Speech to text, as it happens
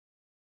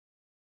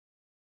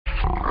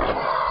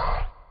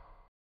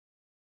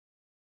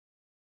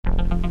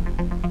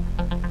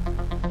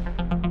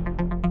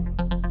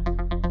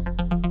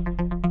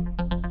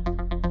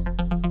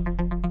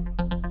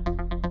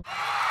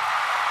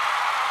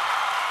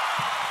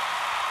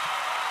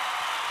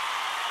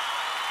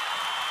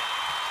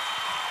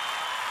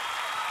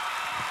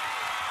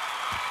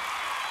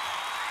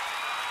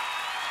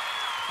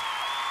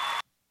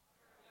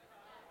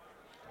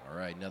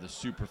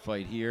super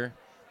fight here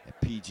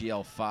at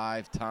PGL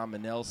 5. Tom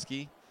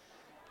Manelski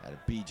out of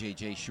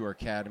BJJ Shore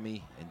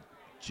Academy, and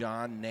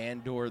John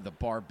Nandor, the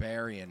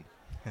Barbarian.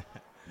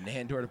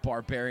 Nandor, the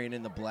Barbarian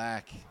in the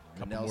black.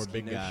 Couple more Manelski,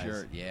 big no guys.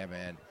 shirt. Yeah,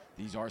 man.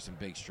 These are some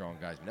big, strong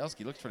guys.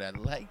 Manelski looks for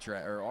that leg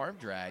drag or arm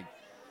drag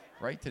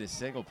right to the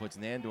single, puts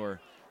Nandor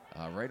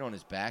right on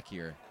his back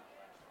here.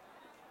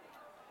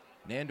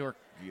 Nandor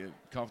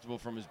comfortable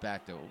from his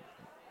back, though.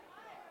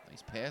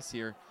 Nice pass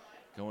here.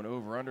 Going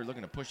over, under,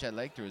 looking to push that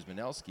leg through is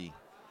Manelski.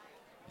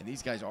 And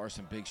these guys are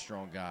some big,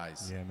 strong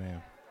guys. Yeah,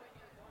 man.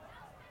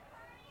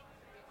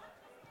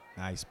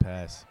 Nice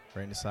pass.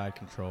 Right in the side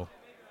control.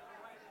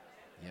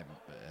 Yeah,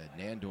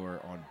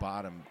 Nandor on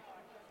bottom,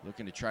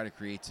 looking to try to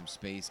create some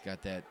space.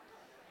 Got that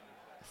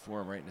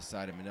forearm right in the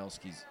side of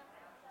Manelski's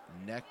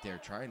neck there,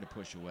 trying to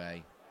push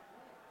away.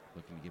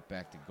 Looking to get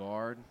back to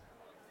guard.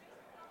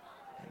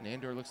 And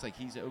Nandor looks like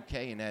he's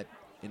okay in that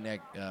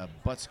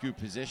butt scoop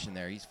position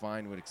there. He's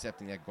fine with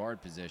accepting that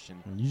guard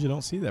position. You usually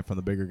don't see that from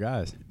the bigger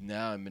guys.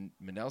 No,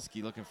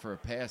 Manelski looking for a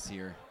pass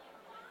here,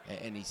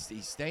 and he's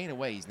staying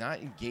away. He's not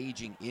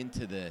engaging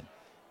into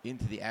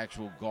the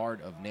actual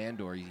guard of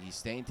Nandor. He's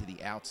staying to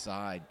the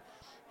outside,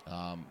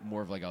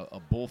 more of like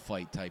a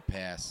bullfight type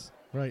pass.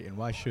 Right, and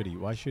why should he?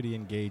 Why should he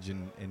engage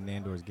in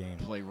Nandor's game?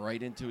 Play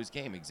right into his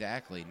game,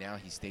 exactly. Now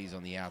he stays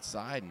on the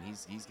outside, and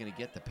he's going to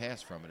get the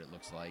pass from it, it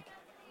looks like.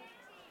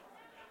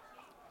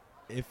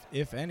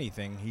 If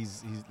anything,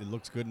 it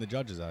looks good in the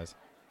judge's eyes.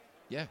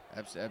 Yeah,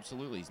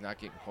 absolutely. He's not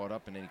getting caught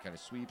up in any kind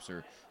of sweeps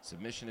or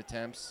submission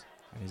attempts.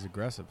 And he's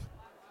aggressive.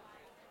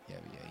 Yeah,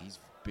 he's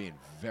being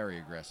very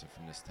aggressive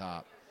from this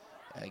top.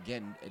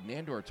 Again,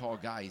 Nandor, a tall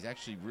guy, he's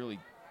actually really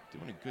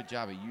doing a good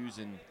job of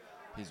using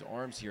his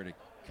arms here to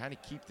kind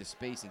of keep the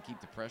space and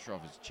keep the pressure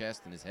off his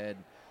chest and his head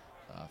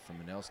from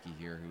Manelski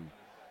here,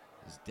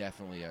 who is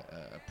definitely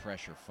a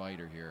pressure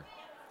fighter here.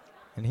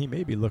 And he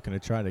may be looking to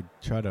try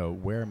to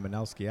wear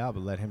Manelski out,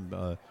 but let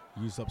him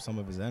use up some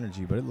of his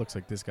energy. But it looks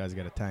like this guy's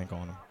got a tank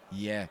on him.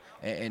 Yeah,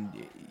 and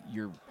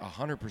you're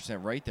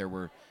 100% right there.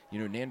 Where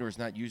Nandor's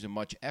not using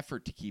much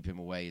effort to keep him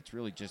away. It's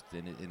really just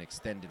an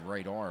extended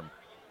right arm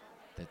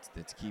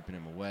that's keeping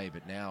him away.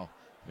 But now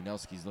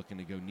Manelski's looking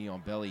to go knee on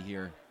belly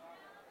here,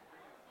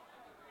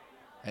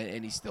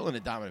 and he's still in a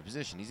dominant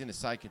position. He's in a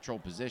side control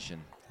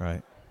position.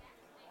 Right.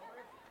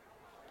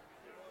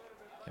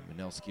 And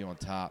Manelski on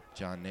top,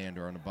 John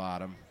Nandor on the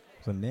bottom.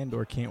 So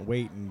Nandor can't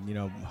wait and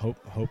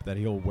hope that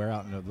he'll wear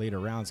out in the later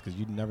rounds, because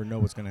you never know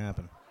what's going to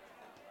happen.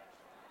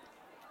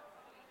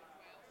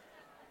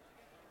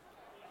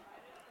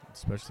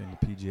 Especially in the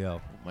PGL.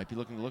 Might be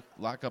looking to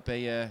lock up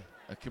a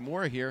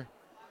Kimura here.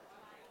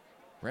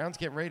 Round's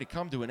getting ready to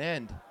come to an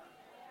end.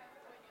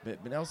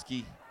 But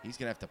Manelski, he's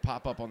going to have to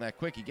pop up on that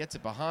quick. He gets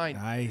it behind.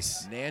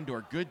 Nice.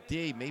 Nandor, good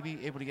D.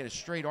 Maybe able to get a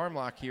straight arm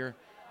lock here.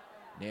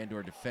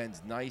 Nandor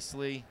defends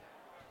nicely.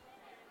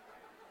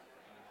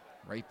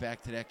 Right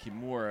back to that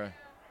Kimura.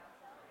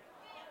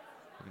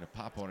 We're going to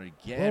pop on it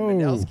again. Whoa.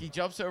 Manelski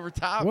jumps over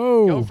top.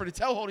 Whoa. Go for the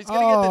toe hold. He's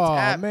going to get the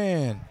tap. Oh,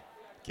 man.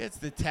 Gets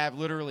the tap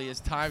literally as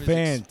time is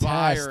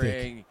Fantastic.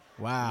 expiring.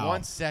 Wow.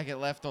 1 second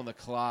left on the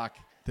clock.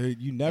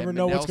 Dude, you never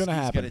know what's going to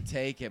happen. Manelski's going to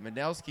take it.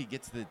 Manelski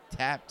gets the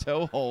tap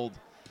toe hold.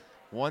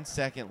 1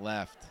 second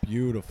left.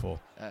 Beautiful.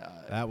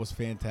 That was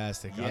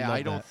fantastic. Yeah,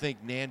 I don't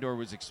think Nandor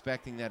was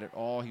expecting that at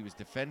all. He was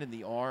defending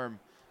the arm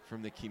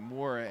from the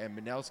Kimura, and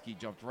Manelski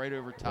jumped right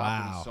over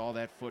top when he saw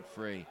that foot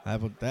free.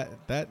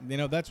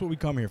 That's what we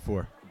come here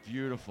for.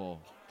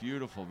 Beautiful,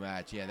 beautiful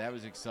match. Yeah, that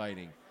was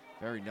exciting.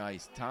 Very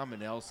nice. Tom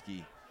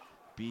Manelski,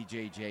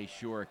 BJJ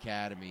Shore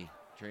Academy,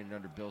 training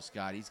under Bill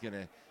Scott. He's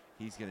gonna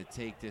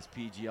take this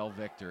PGL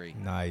victory.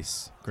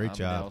 Nice, great Tom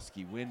job.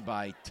 Manelski win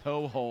by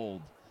toe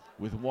hold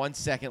with 1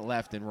 second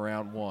left in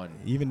round one.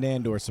 Even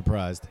Nandor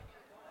surprised.